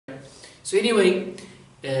So anyway,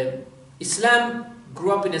 Islam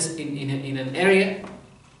grew up in an area.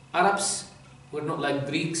 Arabs were not like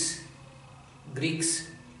Greeks. Greeks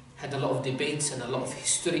had a lot of debates and a lot of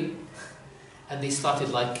history, and they started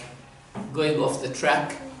like going off the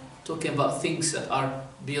track, talking about things that are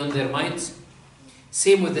beyond their minds.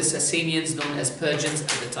 Same with the Sassanians, known as Persians at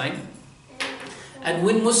the time. And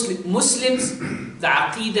when Muslims, the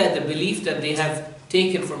aqidah, the belief that they have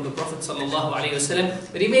taken from the Prophet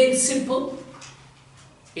ﷺ remains simple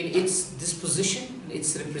in its disposition, in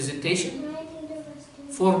its representation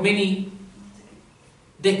for many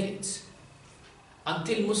decades,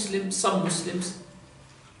 until some Muslims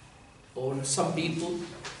or some people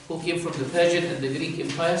who came from the Persian and the Greek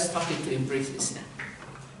Empire started to embrace Islam,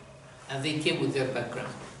 and they came with their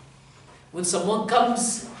background. When someone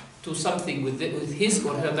comes to something with his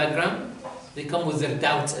or her background, they come with their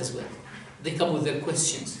doubts as well. They come with their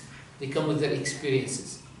questions. They come with their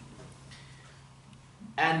experiences.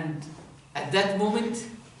 And at that moment,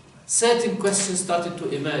 certain questions started to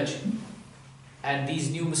emerge. And these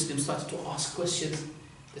new Muslims started to ask questions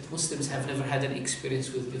that Muslims have never had an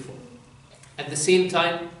experience with before. At the same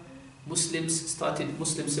time, Muslim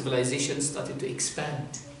civilization started to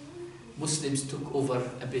expand. Muslims took over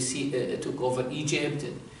Egypt.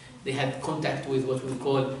 And they had contact with what we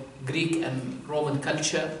call Greek and Roman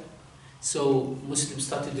culture. So Muslims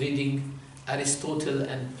started reading Aristotle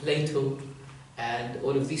and Plato and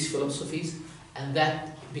all of these philosophies. And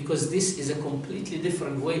that, because this is a completely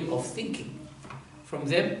different way of thinking from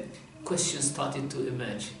them, questions started to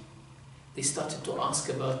emerge. They started to ask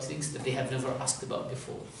about things that they have never asked about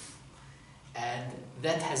before. And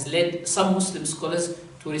that has led some Muslim scholars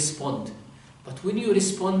to respond. But when you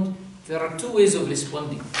respond, there are two ways of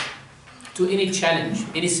responding to any challenge,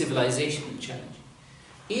 any civilizational challenge.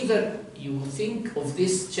 Either you think of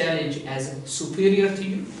this challenge as superior to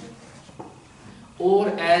you or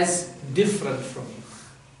as different from you.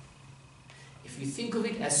 If you think of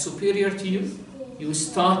it as superior to you, you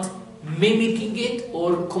start mimicking it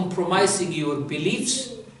or compromising your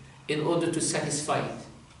beliefs in order to satisfy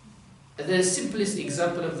it. The simplest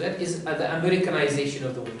example of that is the Americanization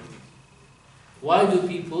of the world. Why do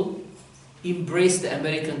people embrace the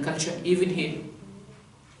American culture even here?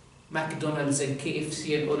 McDonald's and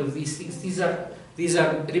KFC and all of these things, these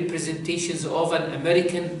are representations of an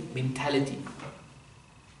American mentality.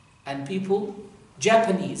 And people,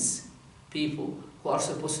 Japanese people, who are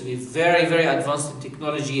supposed to be very, very advanced in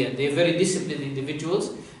technology and they're very disciplined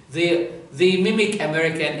individuals, they mimic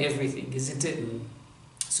America and everything, isn't it?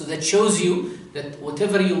 So that shows you that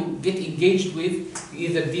whatever you get engaged with, you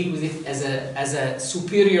either deal with it as a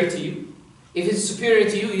superior to you. If it's superior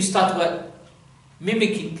to you, you start what?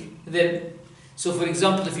 Mimicking them. So for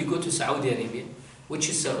example, if you go to Saudi Arabia, which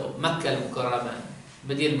is Makkah al-Mukarramah,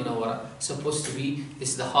 Madinah al-Munawwara, supposed to be, this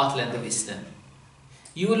is the heartland of Islam.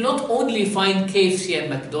 You will not only find KFC and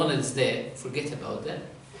McDonald's there, forget about that,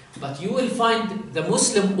 but you will find the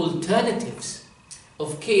Muslim alternatives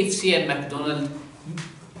of KFC and McDonald's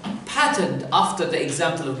patterned after the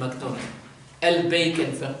example of McDonald's. Al-Bayk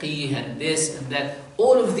and Faqih and this and that.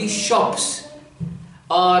 All of these shops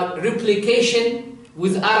are replication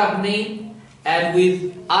with Arab name and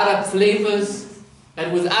with Arab flavors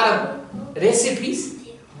and with Arab recipes,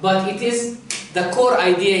 but it is, the core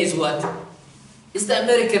idea is what? It's the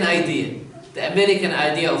American idea. The American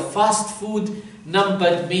idea of fast food,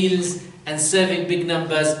 numbered meals, and serving big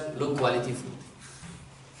numbers, low quality food.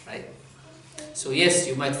 Right? So yes,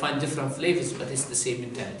 you might find different flavors, but it's the same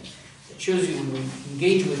mentality. It shows you when we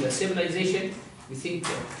engage with a civilization, we think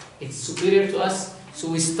it's superior to us, so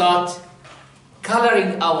we start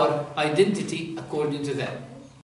coloring our identity according to that.